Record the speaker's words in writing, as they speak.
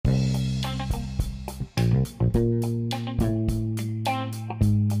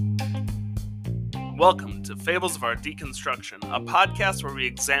Welcome to Fables of Our Deconstruction, a podcast where we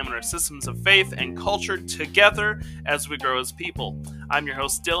examine our systems of faith and culture together as we grow as people. I'm your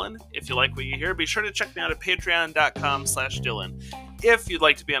host, Dylan. If you like what you hear, be sure to check me out at patreon.com/Dylan. If you'd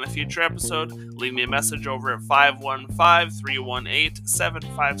like to be on a future episode, leave me a message over at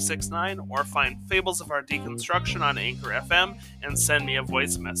 515-318-7569 or find Fables of Our Deconstruction on Anchor FM and send me a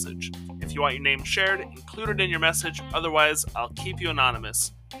voice message. If you want your name shared, include it in your message, otherwise I'll keep you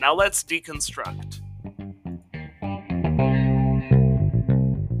anonymous. Now let's deconstruct.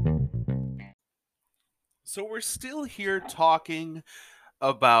 So we're still here talking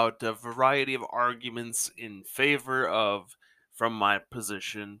about a variety of arguments in favor of, from my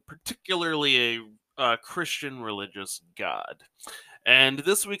position, particularly a Christian religious God. And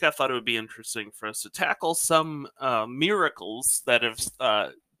this week I thought it would be interesting for us to tackle some miracles that have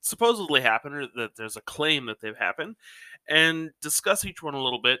supposedly happened, or that there's a claim that they've happened, and discuss each one a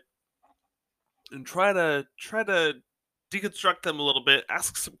little bit and try to deconstruct them a little bit,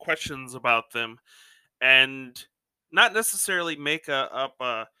 ask some questions about them, and not necessarily make up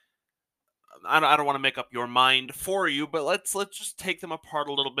a I don't want to make up your mind for you, but let's just take them apart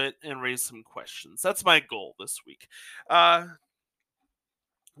a little bit and raise some questions. That's my goal this week. One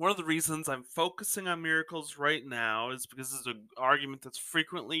of the reasons I'm focusing on miracles right now is because it's an argument that's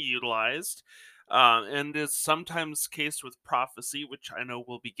frequently utilized, and is sometimes cased with prophecy, which I know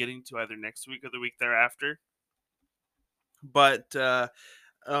we'll be getting to either next week or the week thereafter. But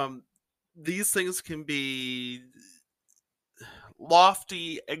um, these things can be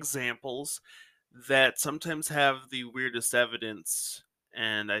lofty examples that sometimes have the weirdest evidence,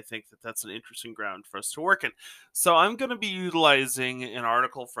 and I think that that's an interesting ground for us to work in. So I'm going to be utilizing an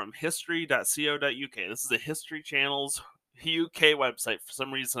article from history.co.uk. This is the History Channel's UK website. For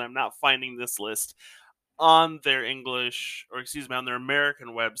some reason, I'm not finding this list on their English, or excuse me, on their American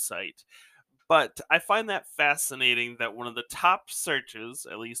website. But I find that fascinating that one of the top searches,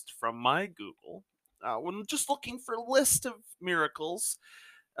 at least from my Google, when just looking for a list of miracles,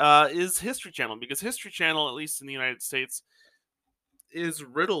 is History Channel, because History Channel, at least in the United States, is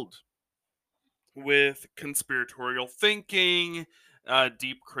riddled with conspiratorial thinking,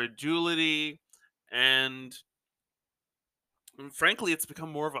 deep credulity, and frankly, it's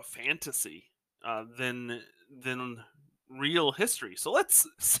become more of a fantasy than real history. So let's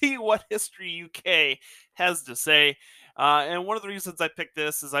see what History UK has to say. And one of the reasons I picked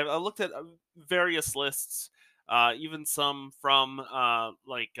this is I looked at various lists, even some from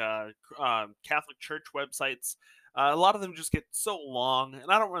Catholic Church websites. A lot of them just get so long,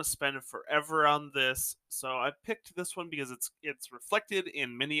 and I don't want to spend forever on this. So I picked this one because it's reflected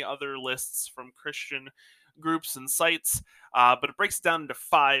in many other lists from Christian groups and sites, but it breaks down into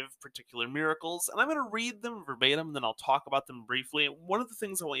 5 particular miracles, and I'm going to read them verbatim, and then I'll talk about them briefly. One of the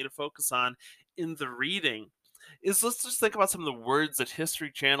things I want you to focus on in the reading is, let's just think about some of the words that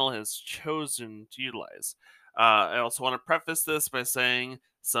History Channel has chosen to utilize. I also want to preface this by saying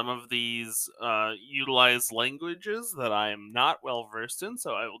some of these utilize languages that I am not well versed in,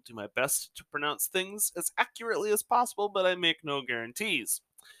 so I will do my best to pronounce things as accurately as possible, but I make no guarantees.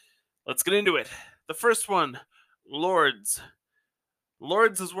 Let's get into it. The first one, Lourdes.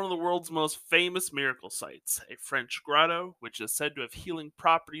 Lourdes is one of the world's most famous miracle sites, a French grotto which is said to have healing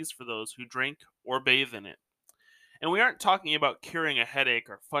properties for those who drink or bathe in it. And we aren't talking about curing a headache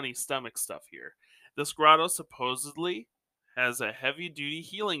or funny stomach stuff here. This grotto supposedly has a heavy-duty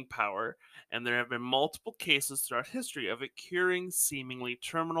healing power, and there have been multiple cases throughout history of it curing seemingly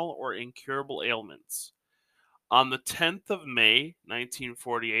terminal or incurable ailments. On the 10th of May,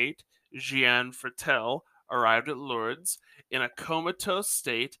 1948, Jean Fertel arrived at Lourdes in a comatose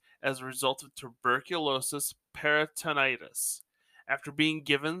state as a result of tuberculosis peritonitis. After being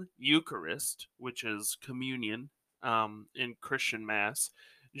given Eucharist, which is communion in Christian Mass,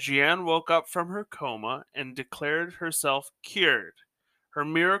 Jean woke up from her coma and declared herself cured. Her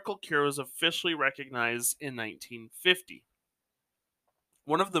miracle cure was officially recognized in 1950.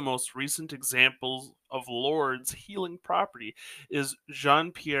 One of the most recent examples of Lourdes' healing property is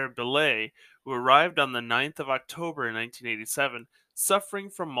Jean-Pierre Belay, who arrived on the 9th of October in 1987, suffering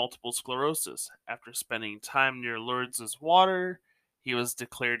from multiple sclerosis. After spending time near Lourdes' water, he was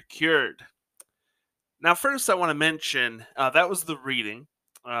declared cured. Now, first I want to mention, that was the reading.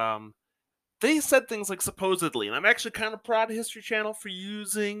 They said things like supposedly, and I'm actually kind of proud of History Channel for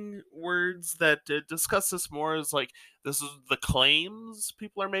using words that discuss this more as like, this is the claims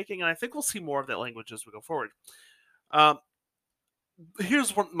people are making, and I think we'll see more of that language as we go forward.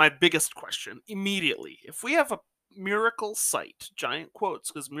 Here's my biggest question immediately. If we have miracle site, giant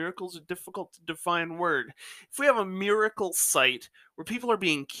quotes, because miracles are difficult to define word. If we have a miracle site where people are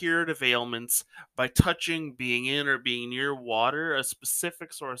being cured of ailments by touching, being in, or being near water, a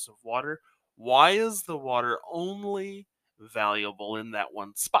specific source of water, why is the water only valuable in that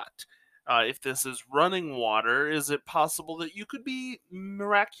one spot? If this is running water, is it possible that you could be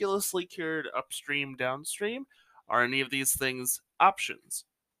miraculously cured upstream, downstream? Are any of these things options?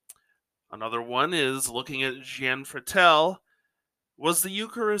 Another one is looking at Jeanne Fratel. Was the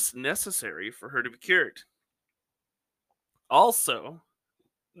Eucharist necessary for her to be cured? Also,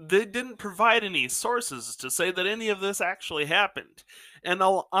 they didn't provide any sources to say that any of this actually happened. And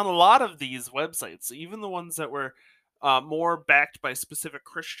on a lot of these websites, even the ones that were more backed by specific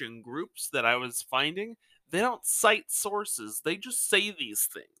Christian groups that I was finding, they don't cite sources. They just say these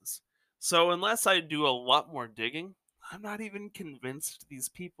things. So unless I do a lot more digging, I'm not even convinced these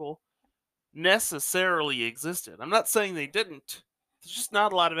people necessarily existed. I'm not saying they didn't. There's just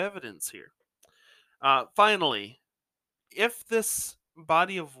not a lot of evidence here. Finally, if this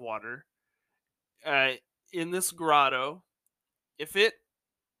body of water uh, in this grotto, if it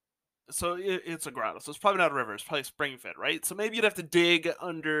it's a grotto, so it's probably not a river. It's probably spring fed, right? So maybe you'd have to dig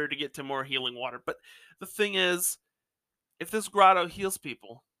under to get to more healing water. But the thing is, if this grotto heals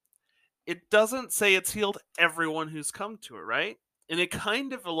people, it doesn't say it's healed everyone who's come to it, right? And it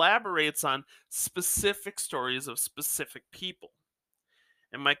kind of elaborates on specific stories of specific people.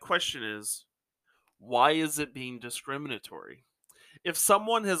 And my question is, why is it being discriminatory? If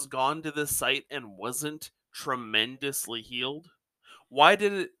someone has gone to this site and wasn't tremendously healed, why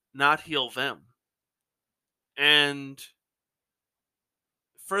did it not heal them? And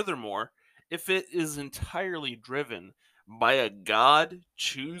furthermore, if it is entirely driven by a god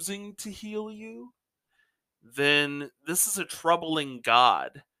choosing to heal you, then this is a troubling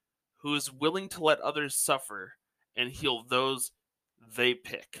God who is willing to let others suffer and heal those they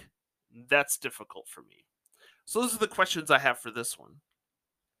pick. That's difficult for me. So, those are the questions I have for this one.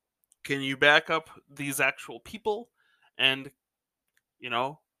 Can you back up these actual people? And, you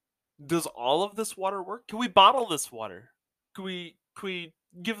know, does all of this water work? Can we bottle this water? Can we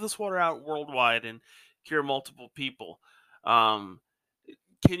give this water out worldwide and cure multiple people? Um,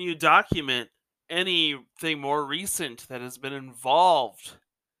 can you document anything more recent that has been involved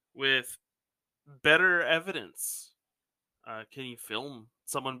with better evidence? Can you film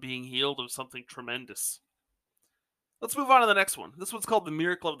someone being healed of something tremendous? Let's move on to the next one. This one's called The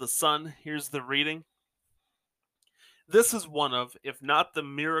Miracle of the Sun. Here's the reading. This is one of, if not the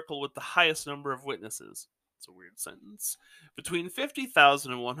miracle with the highest number of witnesses. It's a weird sentence. Between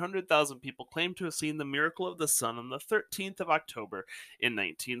 50,000 and 100,000 people claim to have seen the miracle of the sun on the 13th of October in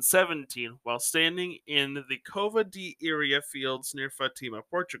 1917 while standing in the Cova de Iria fields near Fatima,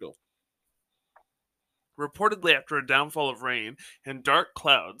 Portugal. Reportedly, after a downfall of rain and dark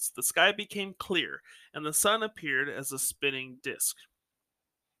clouds, the sky became clear and the sun appeared as a spinning disk.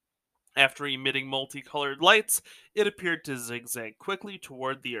 After emitting multicolored lights, it appeared to zigzag quickly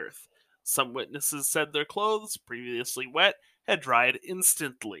toward the earth. Some witnesses said their clothes, previously wet, had dried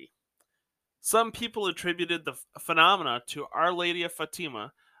instantly. Some people attributed the phenomena to Our Lady of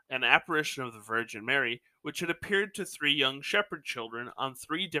Fatima, an apparition of the Virgin Mary, which had appeared to three young shepherd children on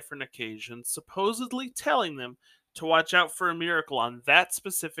three different occasions, supposedly telling them to watch out for a miracle on that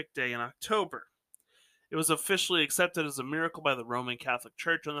specific day in October. It was officially accepted as a miracle by the Roman Catholic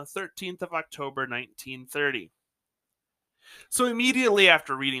Church on the 13th of October, 1930. So immediately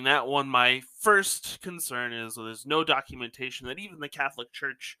after reading that one, my first concern is, well, there's no documentation that even the Catholic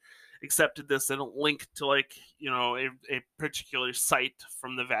Church accepted this. They don't link to, like, a particular site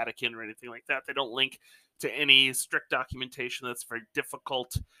from the Vatican or anything like that. They don't link to any strict documentation. That's very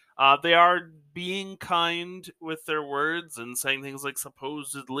difficult. They are being kind with their words and saying things like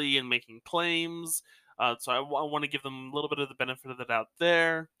supposedly and making claims. So I want to give them a little bit of the benefit of the doubt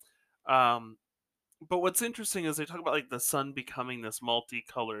there. Um, but what's interesting is they talk about like the sun becoming this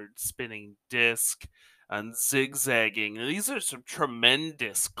multicolored spinning disc and zigzagging. And these are some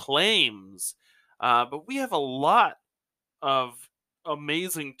tremendous claims. But we have a lot of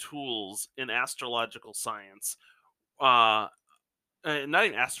amazing tools in astrological science. Uh, Not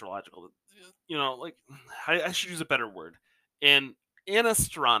even astrological. Like I should use a better word. In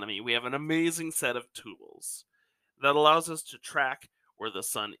astronomy, we have an amazing set of tools that allows us to track where the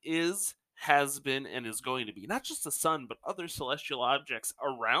sun is, has been, and is going to be. Not just the sun, but other celestial objects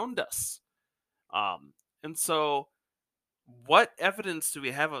around us. Um, and so, what evidence do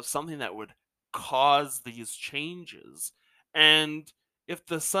we have of something that would cause these changes? And if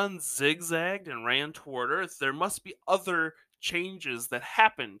the sun zigzagged and ran toward Earth, there must be other changes that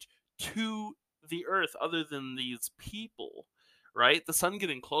happened to the Earth other than these people, right? The sun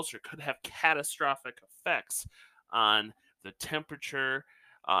getting closer could have catastrophic effects on the temperature,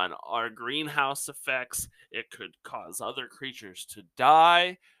 on our greenhouse effects. It could cause other creatures to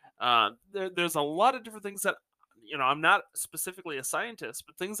die. There's a lot of different things that, I'm not specifically a scientist,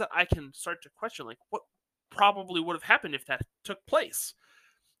 but things that I can start to question, like what probably would have happened if that took place.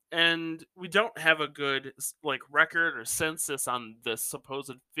 And we don't have a good like record or census on the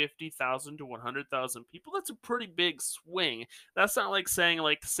supposed 50,000 to 100,000 people. That's a pretty big swing. That's not like saying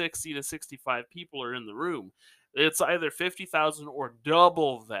like 60 to 65 people are in the room. It's either 50,000 or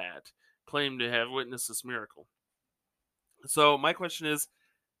double that claim to have witnessed this miracle. So my question is,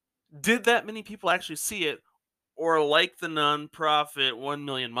 did that many people actually see it, or like the nonprofit 1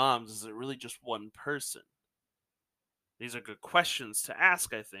 Million Moms, is it really just one person? These are good questions to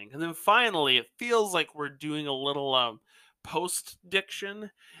ask, I think. And then finally, it feels like we're doing a little post diction.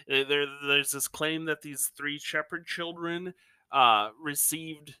 There's this claim that these three shepherd children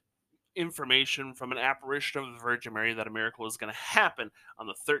received information from an apparition of the Virgin Mary that a miracle was going to happen on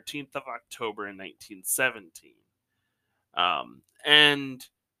the 13th of October in 1917. And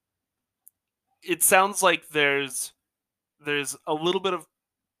it sounds like there's a little bit of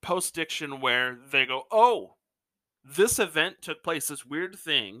post diction where they go, "Oh, this event took place. This weird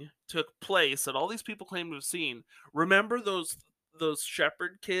thing took place that all these people claim to have seen. Remember those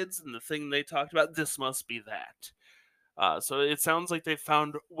shepherd kids and the thing they talked about? This must be that." So it sounds like they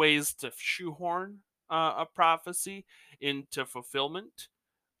found ways to shoehorn a prophecy into fulfillment,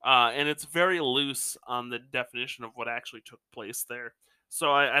 and it's very loose on the definition of what actually took place there.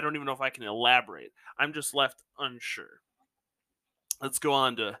 So I don't even know if I can elaborate. I'm just left unsure. Let's go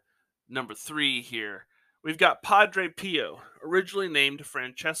on to number 3 here. We've got Padre Pio, originally named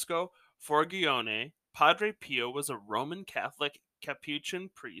Francesco Forgione. Padre Pio was a Roman Catholic Capuchin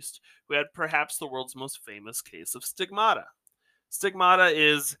priest who had perhaps the world's most famous case of stigmata. Stigmata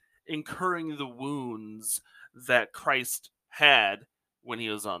is incurring the wounds that Christ had when he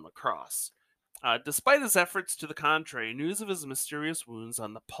was on the cross. Despite his efforts to the contrary, news of his mysterious wounds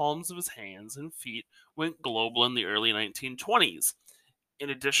on the palms of his hands and feet went global in the early 1920s. In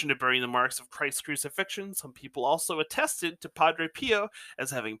addition to bearing the marks of Christ's crucifixion, some people also attested to Padre Pio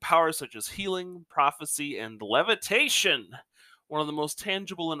as having powers such as healing, prophecy, and levitation. One of the most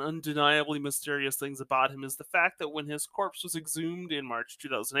tangible and undeniably mysterious things about him is the fact that when his corpse was exhumed in March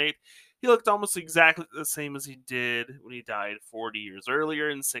 2008, he looked almost exactly the same as he did when he died 40 years earlier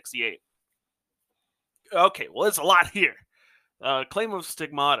in 68. Okay, well, there's a lot here. Claim of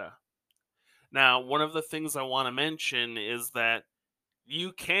stigmata. Now, one of the things I want to mention is that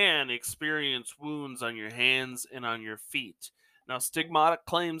you can experience wounds on your hands and on your feet. Now, stigmata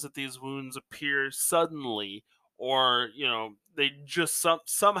claims that these wounds appear suddenly, or they just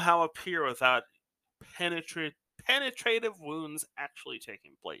somehow appear without penetrative wounds actually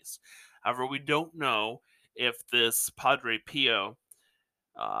taking place. However, we don't know if this Padre Pio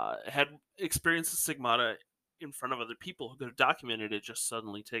had experienced the stigmata in front of other people who could have documented it just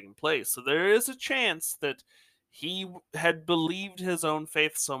suddenly taking place. So there is a chance that he had believed his own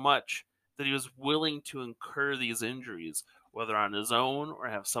faith so much that he was willing to incur these injuries, whether on his own or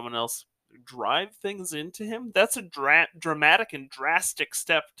have someone else drive things into him. That's a dramatic and drastic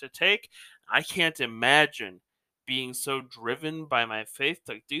step to take. I can't imagine being so driven by my faith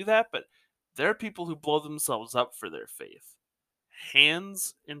to do that, but there are people who blow themselves up for their faith.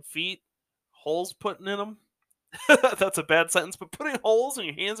 Hands and feet, holes putting in them. That's a bad sentence, but putting holes in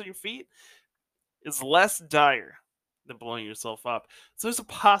your hands and your feet is less dire than blowing yourself up. So there's a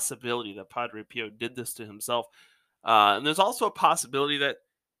possibility that Padre Pio did this to himself. And there's also a possibility that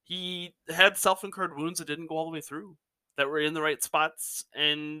he had self incurred wounds that didn't go all the way through, that were in the right spots,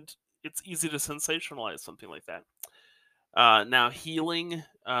 and it's easy to sensationalize something like that. Now, healing,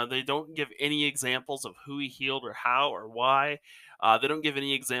 they don't give any examples of who he healed or how or why. They don't give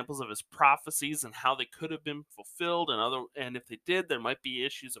any examples of his prophecies and how they could have been fulfilled, and if they did, there might be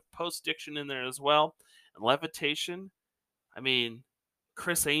issues of post diction in there as well. And levitation, I mean,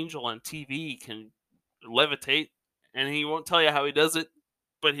 Chris Angel on TV can levitate, and he won't tell you how he does it,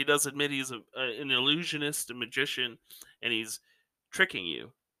 but he does admit he's an illusionist, a magician, and he's tricking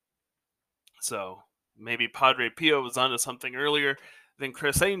you. So maybe Padre Pio was onto something earlier than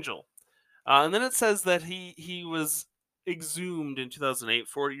Chris Angel. And then it says that he was exhumed in 2008,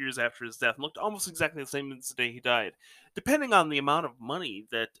 40 years after his death, and looked almost exactly the same as the day he died. Depending on the amount of money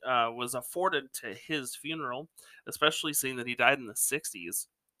that was afforded to his funeral, especially seeing that he died in the 60s,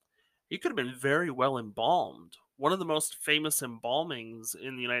 he could have been very well embalmed. One of the most famous embalmings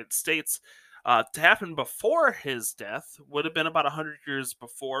in the United States To happen before his death would have been about 100 years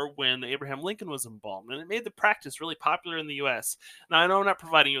before when Abraham Lincoln was embalmed, and it made the practice really popular in the U.S. Now, I know I'm not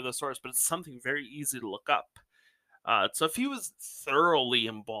providing you with a source, but it's something very easy to look up. So if he was thoroughly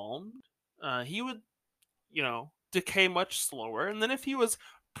embalmed, he would, decay much slower. And then if he was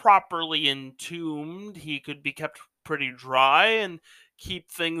properly entombed, he could be kept pretty dry and keep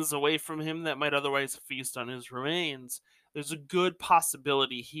things away from him that might otherwise feast on his remains. There's a good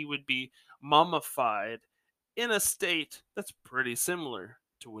possibility he would be mummified in a state that's pretty similar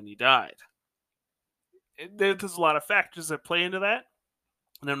to when he died. There's a lot of factors that play into that,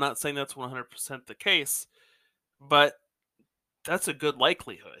 and I'm not saying that's 100% the case, but that's a good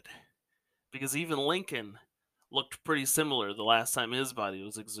likelihood because even Lincoln looked pretty similar the last time his body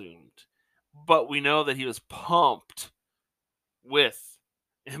was exhumed. But we know that he was pumped with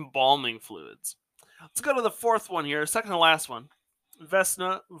embalming fluids. Let's go to the fourth one here, second to last one.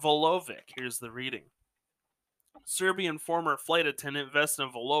 Vesna Volovic. Here's the reading. Serbian former flight attendant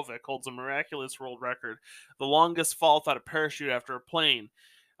Vesna Volovic holds a miraculous world record, the longest fall without a parachute after a plane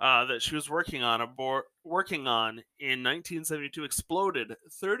that she was working on in 1972 exploded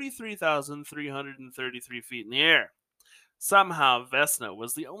 33,333 feet in the air. Somehow, Vesna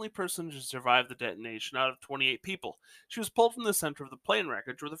was the only person to survive the detonation out of 28 people. She was pulled from the center of the plane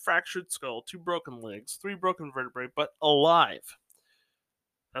wreckage with a fractured skull, 2 broken legs, 3 broken vertebrae, but alive.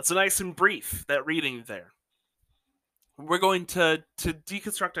 That's a nice and brief, that reading there. We're going to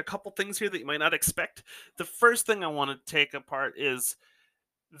deconstruct a couple things here that you might not expect. The first thing I want to take apart is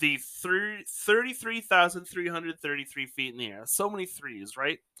the 33,333 feet in the air. So many threes,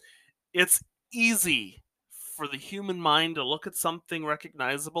 right? It's easy for the human mind to look at something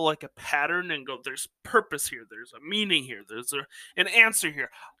recognizable like a pattern and go, there's purpose here, there's a meaning here, there's an answer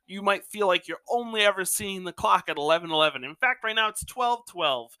here. You might feel like you're only ever seeing the clock at 11:11. In fact, right now it's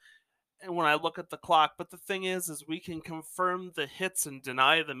 12:12. And when I look at the clock, but the thing is we can confirm the hits and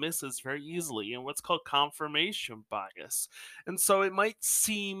deny the misses very easily in what's called confirmation bias. And so it might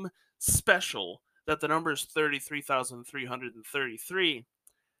seem special that the number is 33,333,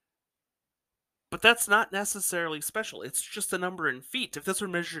 but that's not necessarily special. It's just a number in feet. If this were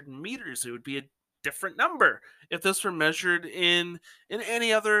measured in meters, it would be a different number. If this were measured in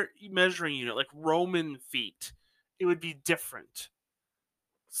any other measuring unit, like Roman feet, it would be different.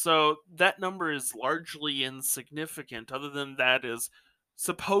 So that number is largely insignificant, other than that is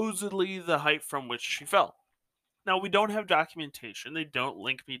supposedly the height from which she fell. Now, we don't have documentation. They don't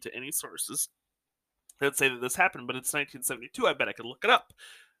link me to any sources that say that this happened, but it's 1972. I bet I could look it up.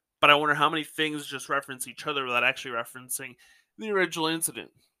 But I wonder how many things just reference each other without actually referencing the original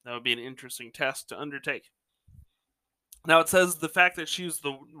incident. That would be an interesting test to undertake. Now, it says the fact that she was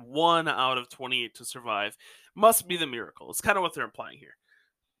the one out of 28 to survive must be the miracle. It's kind of what they're implying here.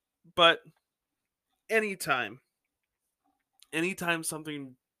 But anytime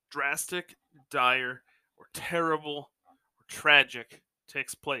something drastic, dire, or terrible, or tragic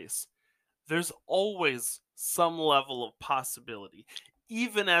takes place, there's always some level of possibility,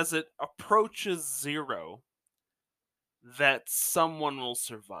 even as it approaches zero, that someone will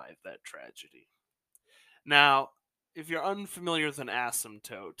survive that tragedy. Now, if you're unfamiliar with an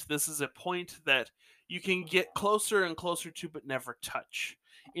asymptote, this is a point that you can get closer and closer to but never touch.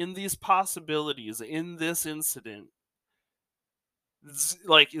 In these possibilities, in this incident,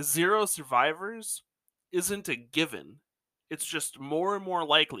 like zero survivors isn't a given. It's just more and more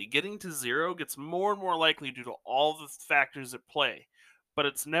likely. Getting to zero gets more and more likely due to all the factors at play, but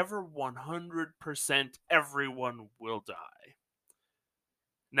it's never 100% everyone will die.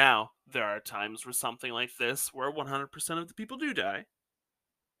 Now, there are times where something like this where 100% of the people do die,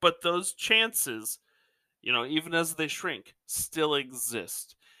 but those chances, even as they shrink, still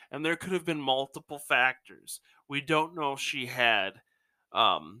exist. And there could have been multiple factors. We don't know if she had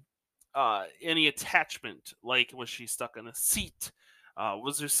um, any attachment, like was she stuck in a seat?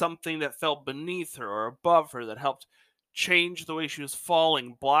 Was there something that fell beneath her or above her that helped change the way she was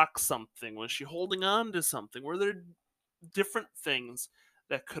falling, block something? Was she holding on to something? Were there different things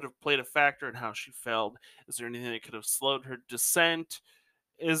that could have played a factor in how she fell? Is there anything that could have slowed her descent?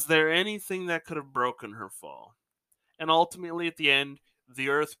 Is there anything that could have broken her fall? And ultimately, at the end, the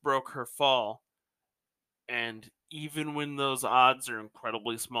earth broke her fall. And even when those odds are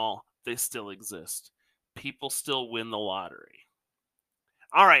incredibly small, they still exist. People still win the lottery.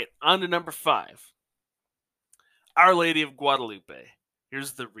 All right, on to number 5. Our Lady of Guadalupe.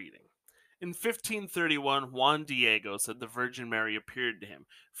 Here's the reading. In 1531, Juan Diego said the Virgin Mary appeared to him,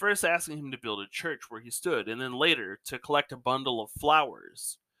 first asking him to build a church where he stood, and then later to collect a bundle of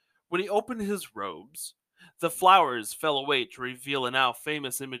flowers. When he opened his robes, the flowers fell away to reveal a now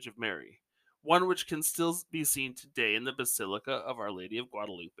famous image of Mary. one which can still be seen today in the Basilica of Our Lady of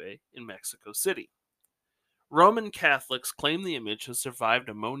Guadalupe in Mexico City. Roman Catholics claim the image has survived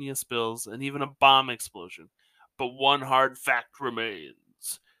ammonia spills and even a bomb explosion, but one hard fact remains.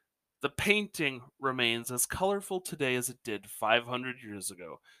 The painting remains as colorful today as it did 500 years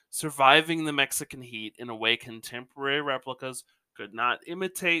ago, surviving the Mexican heat in a way contemporary replicas could not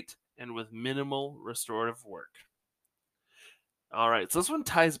imitate and with minimal restorative work. All right, so this one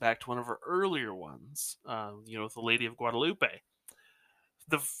ties back to one of our earlier ones, with the Lady of Guadalupe.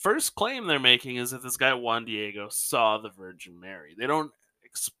 The first claim they're making is that this guy Juan Diego saw the Virgin Mary. They don't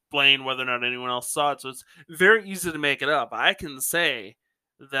explain whether or not anyone else saw it, so it's very easy to make it up. I can say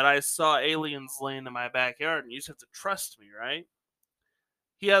that I saw aliens laying in my backyard, and you just have to trust me, right?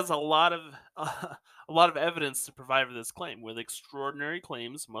 He has a lot of evidence to provide for this claim. With extraordinary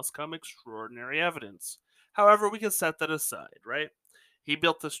claims must come extraordinary evidence. However, we can set that aside, right? He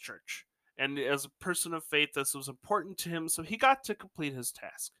built this church, and as a person of faith, this was important to him, so he got to complete his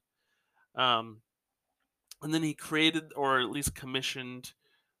task. Um, and then he created, or at least commissioned,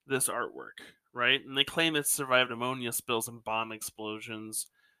 this artwork, right? And they claim it survived ammonia spills and bomb explosions,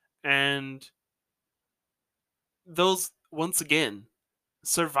 and those, once again,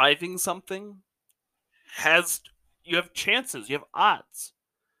 surviving something has, you have chances, you have odds.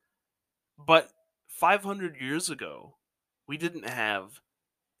 But 500 years ago, we didn't have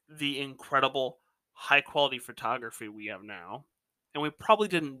the incredible high quality photography we have now, and we probably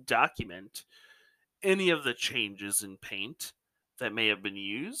didn't document any of the changes in paint that may have been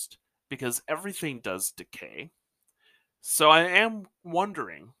used because everything does decay. So I am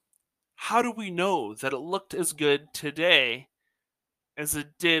wondering, how do we know that it looked as good today as it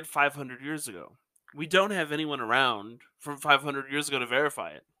did 500 years ago? We don't have anyone around from 500 years ago to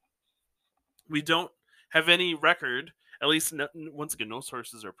verify it. We don't have any record, at least once again, no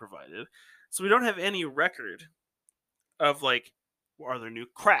sources are provided. So we don't have any record of, like, are there new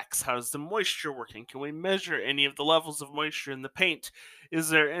cracks? How's the moisture working? Can we measure any of the levels of moisture in the paint? Is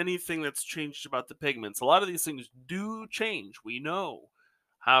there anything that's changed about the pigments? A lot of these things do change. We know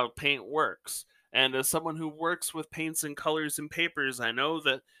how paint works. And as someone who works with paints and colors and papers, I know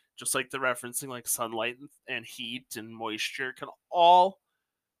that just like the referencing, like sunlight and heat and moisture can all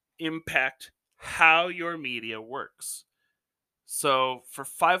impact how your media works. So, for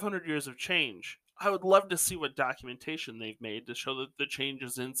 500 years of change, I would love to see what documentation they've made to show that the change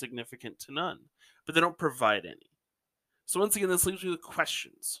is insignificant to none, but they don't provide any. So, once again, this leaves me with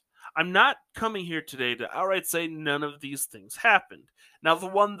questions. I'm not coming here today to outright say none of these things happened. Now, the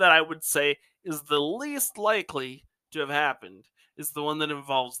one that I would say is the least likely to have happened is the one that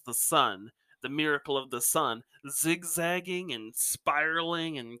involves the sun, the miracle of the sun, zigzagging and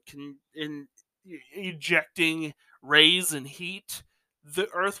spiraling and ejecting rays and heat. The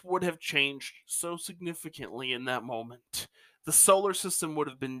Earth would have changed so significantly in that moment. The solar system would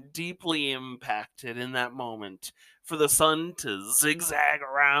have been deeply impacted in that moment. For the sun to zigzag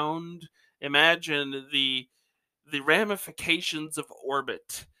around, imagine the ramifications of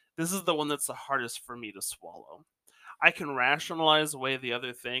orbit. This is the one that's the hardest for me to swallow. I can rationalize away the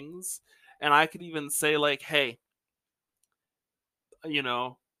other things, and I could even say, like, hey, you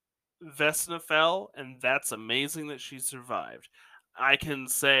know, Vesna fell, and that's amazing that she survived. I can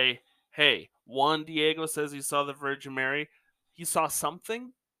say, hey, Juan Diego says he saw the Virgin Mary. He saw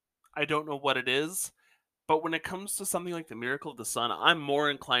something. I don't know what it is. But when it comes to something like the miracle of the sun, I'm more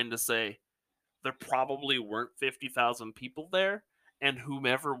inclined to say there probably weren't 50,000 people there, and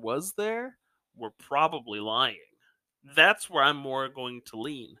whomever was there were probably lying. That's where I'm more going to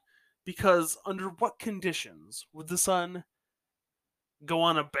lean. Because under what conditions would the sun go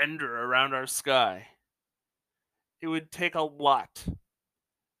on a bender around our sky? It would take a lot,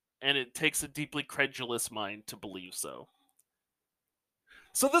 and it takes a deeply credulous mind to believe so.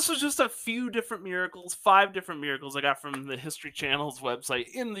 So this was just a few different miracles, 5 different miracles I got from the History Channel's website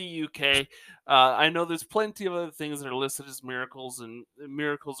in the UK. I know there's plenty of other things that are listed as miracles, and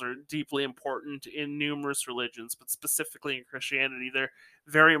miracles are deeply important in numerous religions, but specifically in Christianity, they're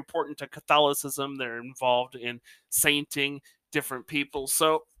very important to Catholicism. They're involved in sainting different people.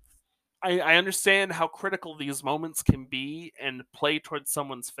 So I understand how critical these moments can be and play towards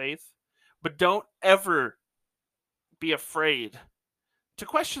someone's faith, but don't ever be afraid to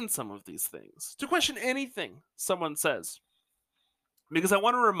question some of these things, to question anything someone says. Because I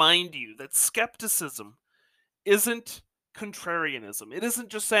want to remind you that skepticism isn't contrarianism. It isn't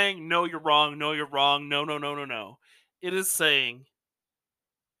just saying, no, you're wrong, no, you're wrong, no, no, no, no, no. It is saying,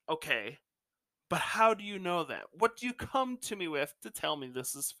 okay, but how do you know that? What do you come to me with to tell me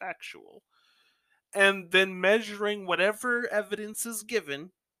this is factual? And then measuring whatever evidence is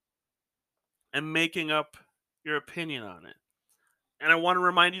given and making up your opinion on it. And I want to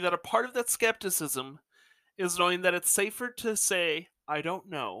remind you that a part of that skepticism is knowing that it's safer to say, I don't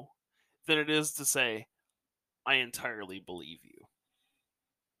know, than it is to say, I entirely believe you.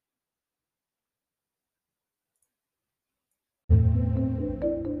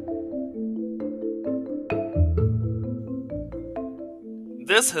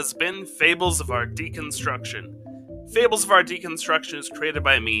 This has been Fables of Our Deconstruction. Fables of Our Deconstruction is created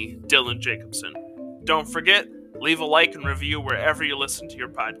by me, Dylan Jacobson. Don't forget, leave a like and review wherever you listen to your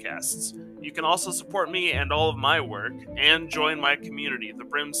podcasts. You can also support me and all of my work and join my community, the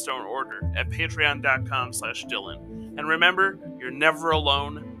Brimstone Order, at patreon.com/Dylan. And remember, you're never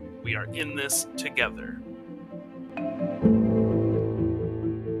alone. We are in this together.